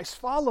way, Christ's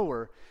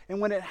follower.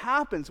 And when it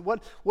happens,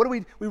 what do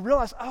we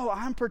realize,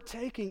 I'm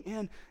partaking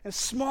in a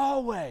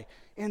small way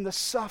in the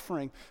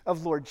suffering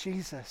of Lord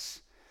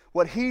Jesus.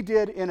 What he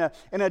did in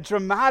a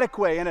dramatic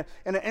way, in an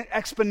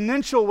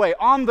exponential way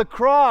on the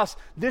cross,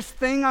 this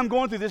thing I'm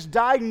going through, this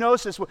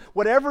diagnosis,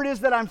 whatever it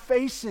is that I'm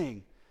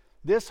facing,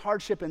 this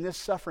hardship and this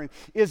suffering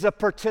is a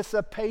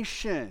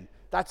participation.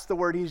 That's the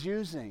word he's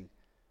using.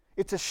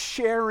 It's a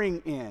sharing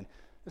in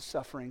the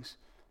sufferings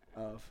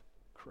of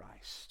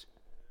Christ.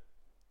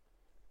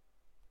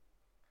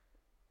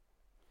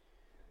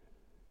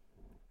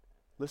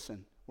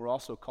 Listen, we're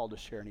also called to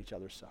share in each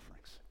other's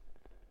sufferings.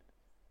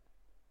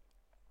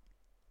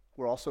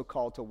 We're also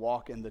called to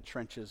walk in the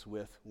trenches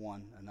with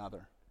one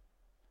another.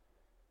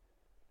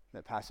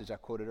 That passage I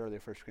quoted earlier,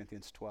 1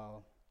 Corinthians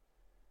 12.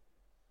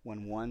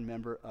 When one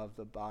member of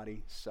the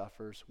body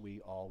suffers,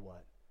 we all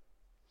what?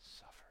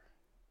 Suffer.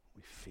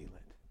 We feel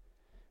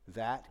it.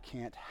 That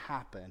can't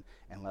happen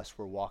unless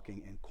we're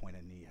walking in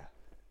koinonia.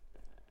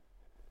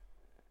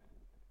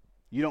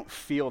 You don't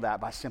feel that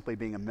by simply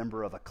being a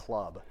member of a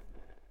club.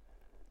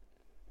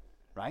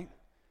 Right?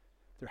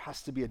 There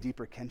has to be a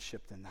deeper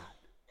kinship than that.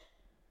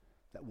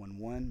 That when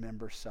one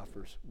member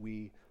suffers,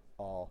 we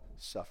all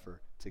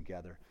suffer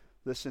together.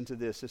 Listen to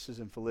this. This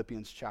is in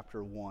Philippians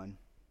chapter 1.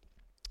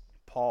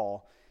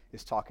 Paul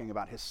is talking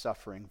about his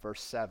suffering.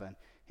 Verse 7.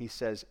 He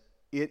says,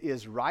 it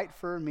is right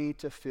for me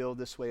to feel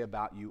this way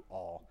about you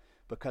all,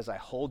 because I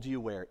hold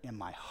you where? In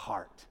my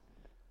heart.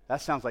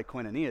 That sounds like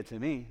koinonia to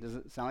me. Does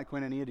it sound like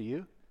koinonia to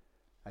you?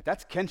 Like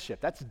that's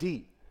kinship. That's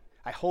deep.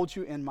 I hold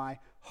you in my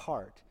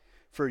heart.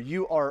 For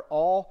you are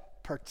all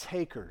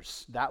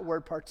partakers. That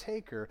word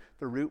partaker,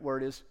 the root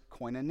word is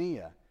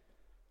koinonia,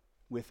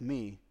 with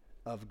me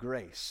of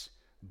grace,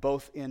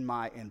 both in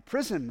my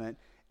imprisonment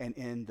and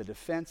in the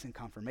defense and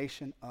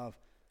confirmation of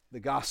the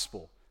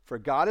gospel. For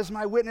God is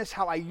my witness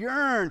how I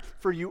yearn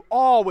for you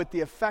all with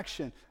the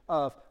affection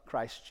of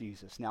Christ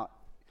Jesus. Now,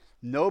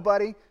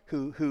 nobody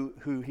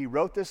who he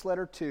wrote this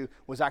letter to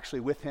was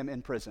actually with him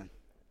in prison.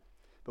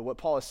 But what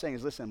Paul is saying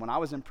is, listen, when I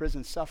was in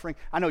prison suffering,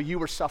 I know you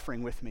were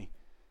suffering with me.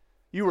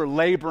 You were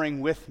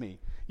laboring with me.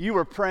 You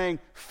were praying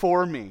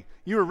for me.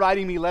 You were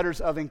writing me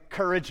letters of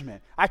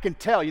encouragement. I can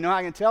tell. You know how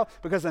I can tell?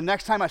 Because the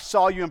next time I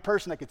saw you in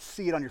person, I could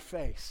see it on your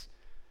face.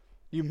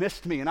 You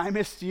missed me, and I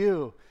missed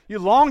you. You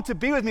longed to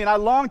be with me, and I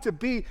longed to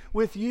be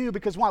with you.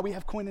 Because why? We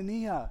have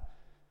koinonia.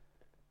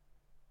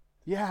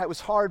 Yeah, it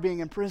was hard being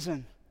in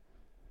prison.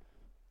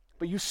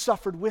 But you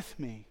suffered with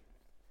me.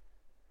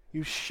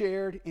 You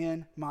shared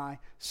in my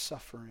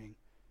suffering.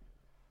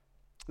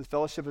 The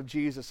fellowship of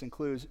Jesus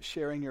includes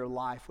sharing your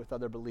life with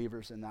other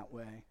believers in that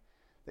way,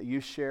 that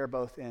you share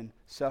both in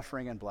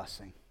suffering and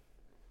blessing.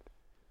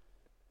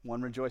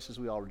 One rejoices,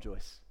 we all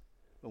rejoice.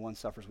 But one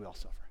suffers, we all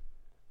suffer.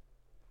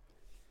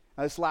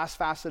 Now, this last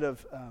facet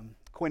of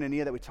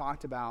koinonia that we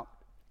talked about,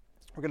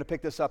 we're going to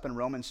pick this up in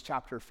Romans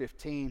chapter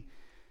 15.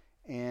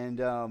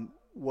 And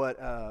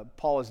what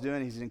Paul is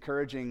doing, he's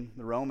encouraging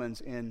the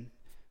Romans in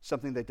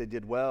something that they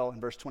did well. In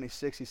verse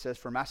 26, he says,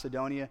 "For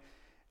Macedonia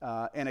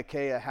and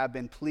Achaia have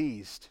been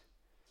pleased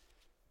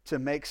to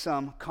make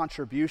some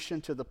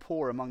contribution to the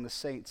poor among the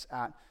saints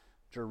at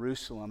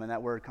Jerusalem." And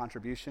that word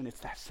contribution, it's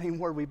that same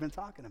word we've been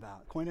talking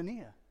about,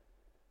 koinonia.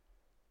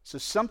 So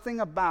something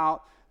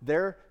about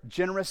their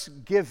generous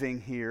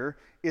giving here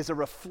is a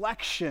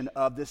reflection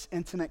of this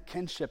intimate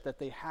kinship that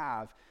they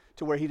have,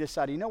 to where he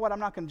decided, you know what, I'm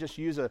not going to just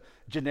use a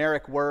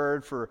generic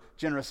word for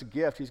generous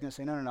gift. He's going to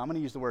say, no, I'm going to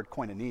use the word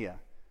koinonia.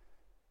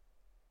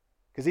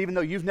 Because even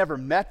though you've never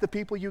met the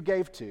people you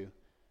gave to,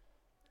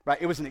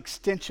 right, it was an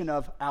extension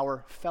of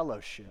our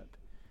fellowship.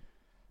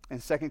 In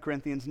 2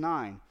 Corinthians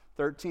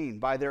 9:13,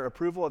 "By their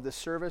approval of this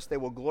service, they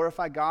will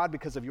glorify God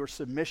because of your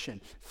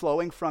submission,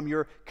 flowing from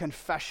your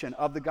confession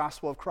of the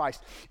gospel of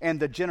Christ and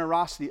the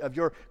generosity of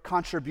your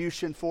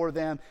contribution for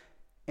them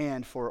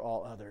and for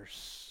all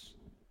others."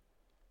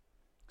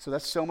 So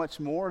that's so much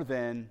more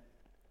than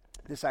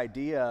this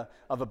idea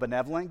of a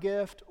benevolent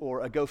gift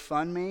or a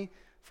GoFundMe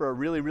for a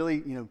really,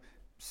 really,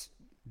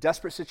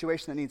 desperate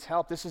situation that needs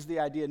help. This is the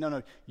idea.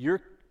 No,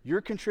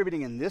 you're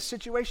contributing in this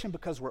situation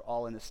because we're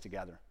all in this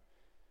together.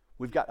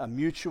 We've got a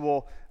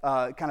mutual,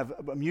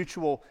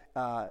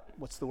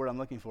 what's the word I'm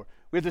looking for?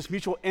 We have this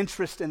mutual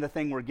interest in the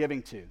thing we're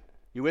giving to.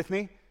 You with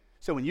me?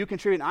 So when you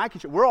contribute and I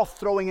contribute, we're all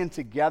throwing in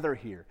together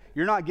here.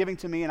 You're not giving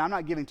to me and I'm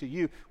not giving to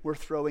you. We're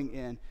throwing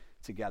in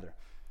together.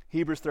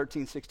 Hebrews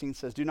 13:16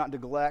 says, "Do not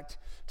neglect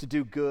to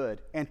do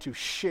good and to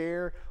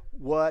share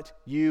what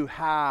you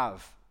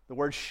have." The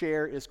word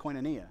share is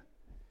koinonia.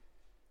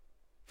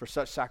 "For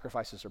such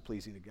sacrifices are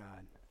pleasing to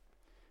God."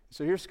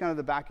 So here's kind of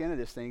the back end of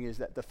this thing, is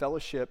that the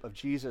fellowship of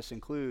Jesus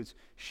includes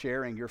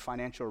sharing your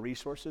financial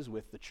resources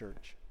with the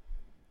church.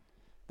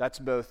 That's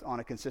both on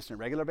a consistent,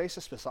 regular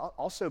basis, but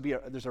also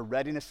there's a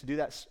readiness to do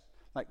that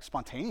like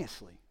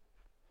spontaneously.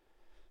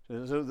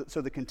 So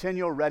the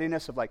continual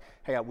readiness of like,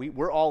 hey,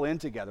 we're all in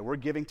together. We're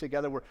giving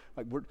together. We're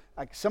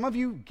like some of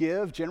you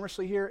give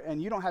generously here,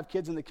 and you don't have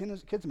kids in the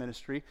kids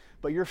ministry,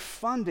 but you're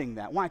funding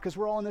that. Why? Because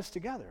we're all in this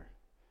together.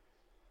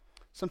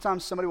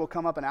 Sometimes somebody will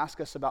come up and ask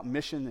us about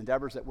mission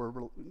endeavors that we're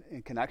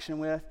in connection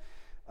with,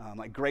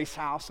 like Grace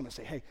House. I'm going to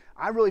say, hey,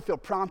 I really feel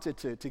prompted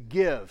to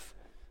give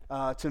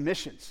to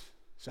missions.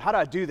 So how do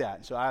I do that?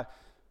 And so I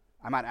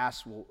might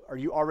ask, well, are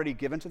you already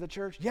given to the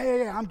church?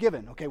 Yeah, I'm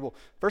given. Okay, well,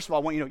 first of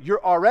all, I want you to know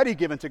you're already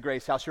given to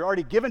Grace House. You're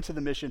already given to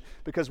the mission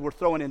because we're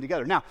throwing in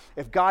together. Now,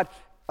 if God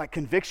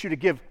convicts you to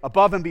give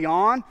above and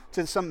beyond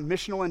to some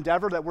missional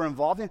endeavor that we're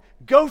involved in,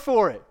 go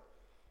for it.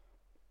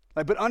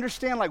 But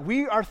understand,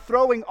 we are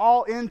throwing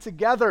all in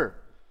together.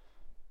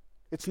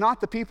 It's not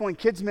the people in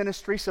kids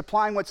ministry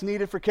supplying what's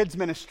needed for kids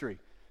ministry.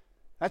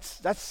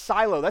 That's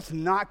silo. That's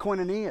not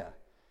koinonia.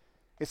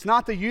 It's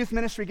not the youth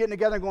ministry getting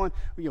together and going,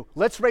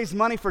 let's raise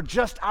money for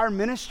just our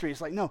ministry.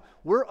 It's like, no,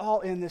 we're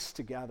all in this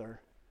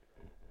together.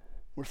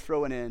 We're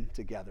throwing in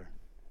together.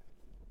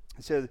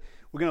 And so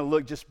we're going to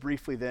look just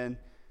briefly then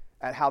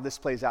at how this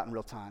plays out in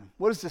real time.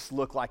 What does this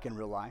look like in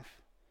real life?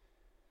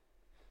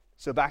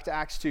 So back to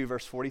Acts 2,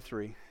 verse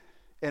 43.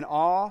 "And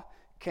awe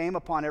came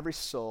upon every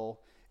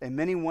soul, and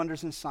many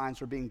wonders and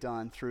signs were being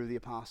done through the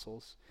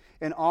apostles.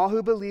 And all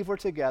who believed were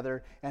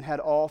together and had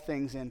all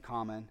things in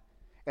common.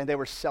 And they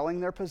were selling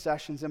their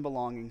possessions and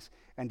belongings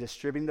and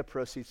distributing the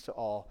proceeds to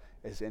all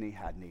as any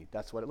had need."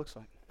 That's what it looks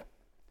like.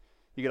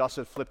 You could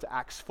also flip to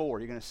Acts 4.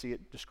 You're going to see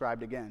it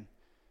described again.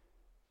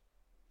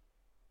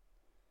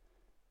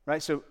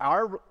 Right? So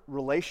our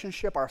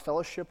relationship, our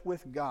fellowship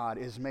with God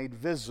is made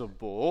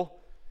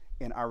visible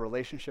in our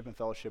relationship and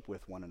fellowship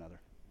with one another.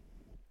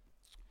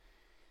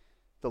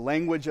 The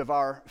language of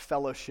our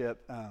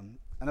fellowship,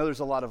 I know there's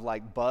a lot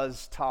of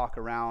buzz talk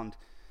around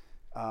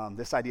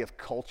this idea of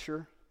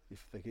culture.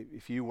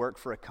 If you work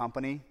for a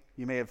company,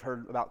 you may have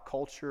heard about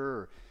culture,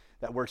 or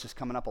that word's just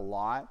coming up a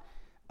lot.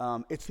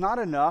 It's not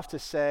enough to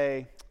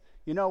say,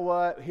 you know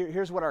what,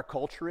 here's what our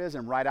culture is,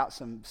 and write out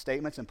some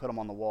statements and put them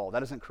on the wall. That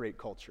doesn't create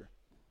culture.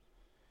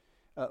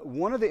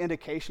 One of the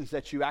indications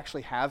that you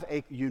actually have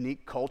a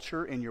unique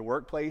culture in your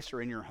workplace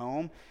or in your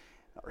home,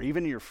 or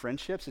even in your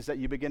friendships, is that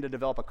you begin to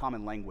develop a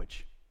common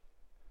language.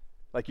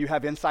 You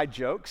have inside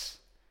jokes.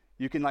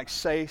 You can like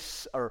say,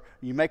 or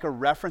you make a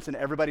reference and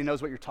everybody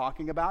knows what you're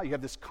talking about. You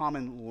have this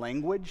common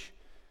language.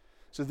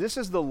 So this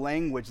is the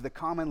language, the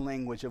common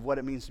language of what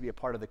it means to be a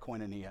part of the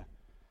koinonia.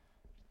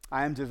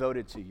 I am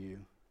devoted to you.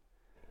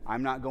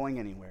 I'm not going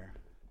anywhere.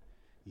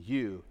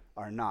 You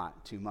are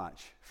not too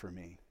much for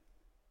me.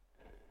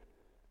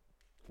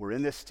 We're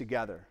in this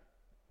together.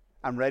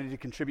 I'm ready to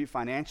contribute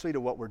financially to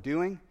what we're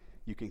doing.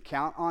 You can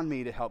count on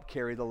me to help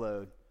carry the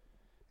load.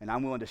 And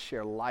I'm willing to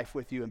share life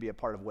with you and be a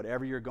part of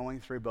whatever you're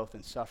going through, both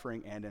in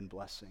suffering and in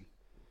blessing.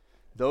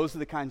 Those are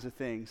the kinds of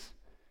things,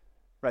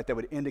 right, that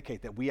would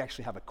indicate that we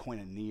actually have a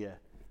koinonia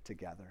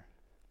together.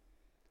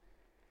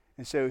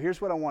 And so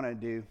here's what I want to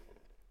do.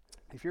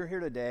 If you're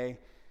here today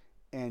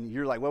and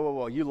you're like,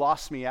 whoa, you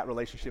lost me at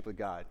relationship with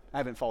God. I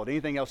haven't followed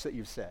anything else that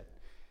you've said.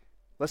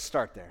 Let's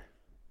start there.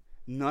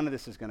 None of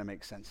this is going to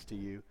make sense to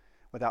you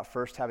without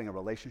first having a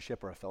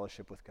relationship or a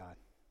fellowship with God.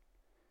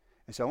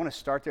 And so I want to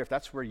start there. If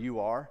that's where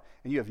you are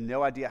and you have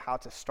no idea how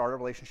to start a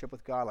relationship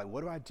with God, like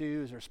what do I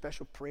do? Is there a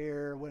special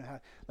prayer?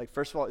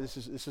 First of all, this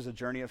is a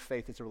journey of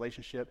faith. It's a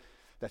relationship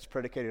that's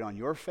predicated on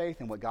your faith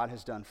and what God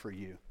has done for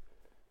you.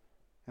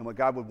 And what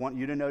God would want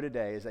you to know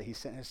today is that he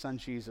sent his son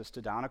Jesus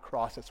to die on a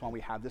cross. That's why we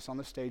have this on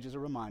the stage as a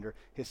reminder.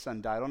 His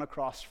son died on a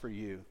cross for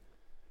you.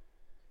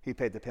 He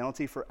paid the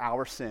penalty for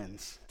our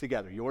sins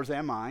together, yours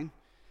and mine.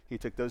 He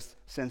took those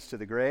sins to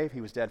the grave.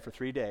 He was dead for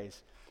 3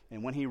 days.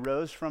 And when he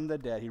rose from the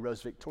dead, he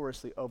rose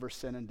victoriously over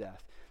sin and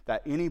death.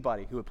 That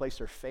anybody who would place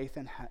their faith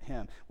in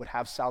him would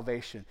have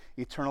salvation,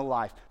 eternal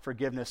life,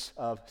 forgiveness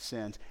of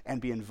sins,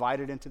 and be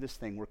invited into this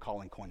thing we're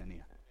calling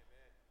koinonia.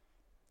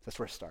 That's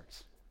where it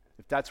starts.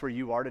 If that's where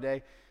you are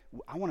today,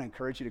 I want to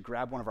encourage you to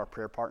grab one of our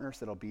prayer partners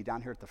that'll be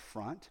down here at the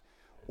front,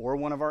 or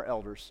one of our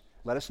elders.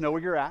 Let us know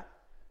where you're at.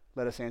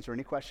 Let us answer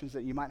any questions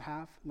that you might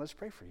have. Let's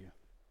pray for you.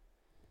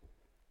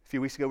 A few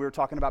weeks ago, we were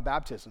talking about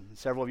baptism, and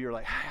several of you were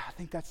like, I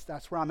think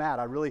that's where I'm at.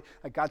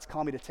 God's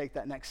calling me to take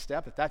that next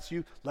step. If that's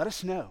you, let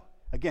us know.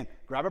 Again,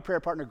 grab a prayer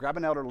partner, grab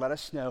an elder, let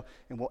us know,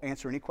 and we'll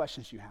answer any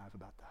questions you have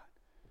about that.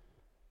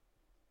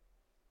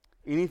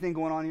 Anything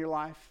going on in your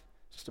life,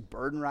 just a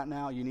burden right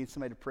now, you need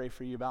somebody to pray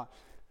for you about,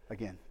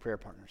 again, prayer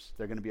partners.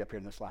 They're going to be up here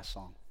in this last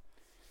song.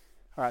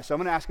 All right, so I'm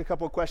going to ask a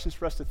couple of questions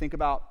for us to think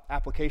about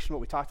application of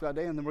what we talked about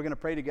today, and then we're going to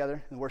pray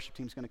together, and the worship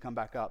team's going to come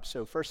back up.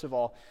 So first of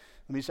all,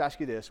 let me just ask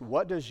you this.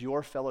 What does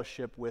your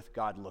fellowship with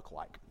God look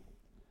like?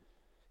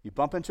 You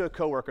bump into a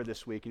coworker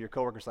this week, and your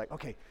coworker's like,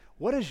 okay,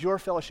 what does your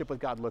fellowship with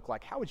God look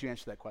like? How would you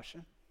answer that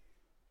question?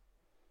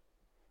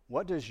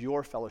 What does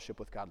your fellowship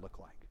with God look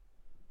like?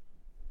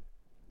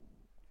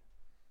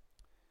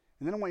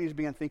 And then I want you to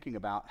begin thinking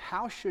about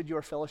how should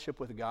your fellowship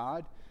with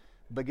God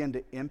begin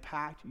to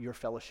impact your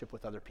fellowship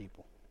with other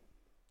people?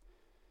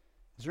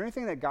 Is there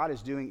anything that God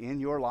is doing in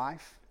your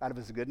life out of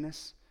his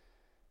goodness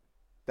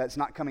that's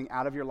not coming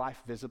out of your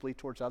life visibly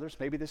towards others?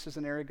 Maybe this is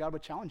an area God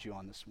would challenge you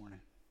on this morning.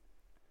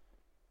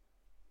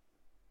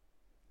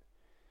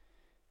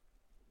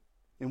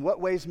 In what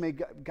ways may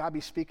God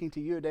be speaking to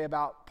you today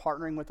about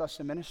partnering with us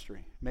in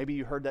ministry? Maybe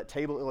you heard that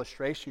table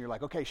illustration. You're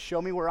like, okay,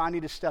 show me where I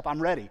need to step.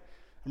 I'm ready.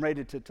 I'm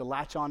ready to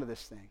latch onto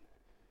this thing.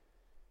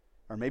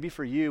 Or maybe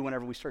for you,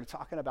 whenever we started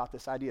talking about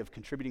this idea of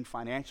contributing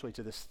financially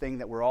to this thing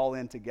that we're all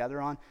in together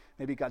on,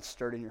 maybe God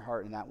stirred in your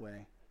heart in that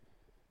way.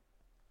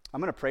 I'm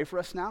going to pray for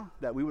us now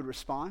that we would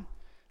respond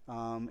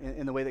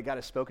in the way that God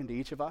has spoken to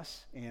each of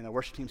us. And the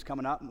worship team's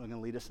coming up, and they're going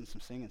to lead us in some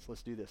singing. So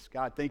let's do this.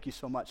 God, thank you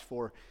so much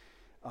for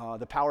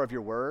the power of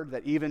your word,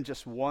 that even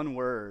just one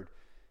word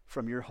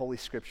from your holy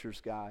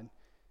scriptures, God,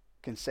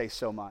 can say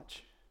so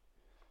much.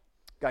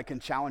 God can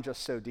challenge us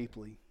so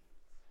deeply.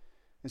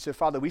 And so,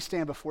 Father, we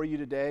stand before you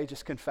today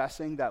just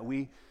confessing that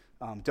we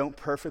don't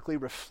perfectly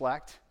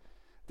reflect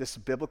this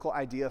biblical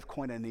idea of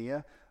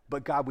koinonia,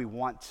 but God, we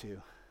want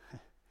to.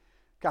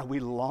 God,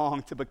 we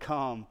long to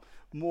become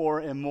more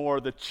and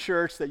more the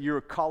church that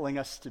you're calling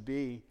us to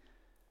be.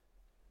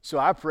 So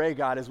I pray,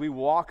 God, as we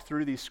walk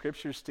through these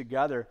scriptures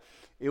together,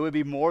 it would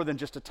be more than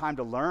just a time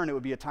to learn, it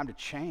would be a time to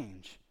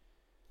change.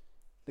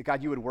 That,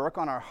 God, you would work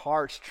on our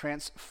hearts,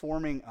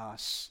 transforming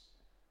us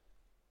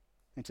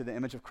into the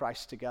image of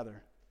Christ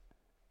together.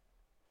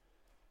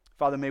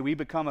 Father, may we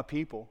become a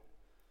people,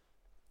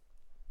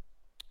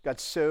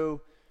 God,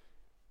 so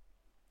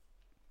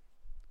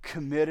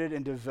committed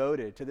and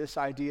devoted to this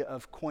idea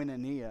of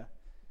koinonia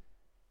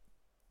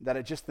that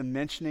at just the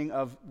mentioning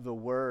of the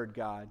word,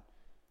 God,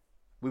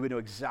 we would know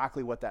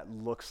exactly what that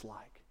looks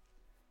like.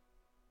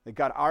 That,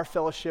 God, our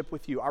fellowship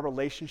with you, our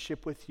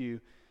relationship with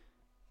you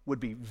would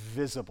be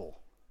visible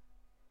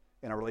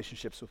in our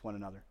relationships with one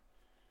another.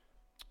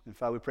 And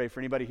Father, we pray for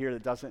anybody here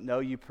that doesn't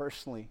know you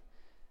personally,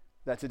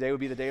 that today would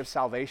be the day of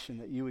salvation,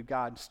 that you would,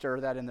 God, stir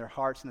that in their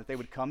hearts and that they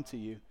would come to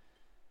you.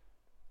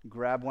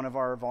 Grab one of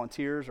our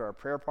volunteers or our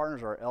prayer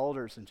partners or our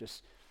elders and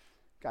just,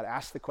 God,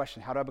 ask the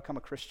question, how do I become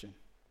a Christian?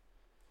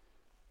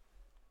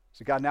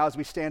 So, God, now as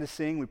we stand to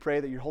sing, we pray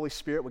that your Holy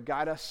Spirit would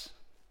guide us,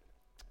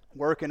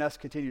 work in us,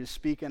 continue to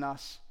speak in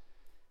us,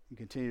 and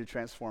continue to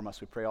transform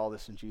us. We pray all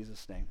this in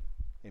Jesus' name.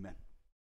 Amen.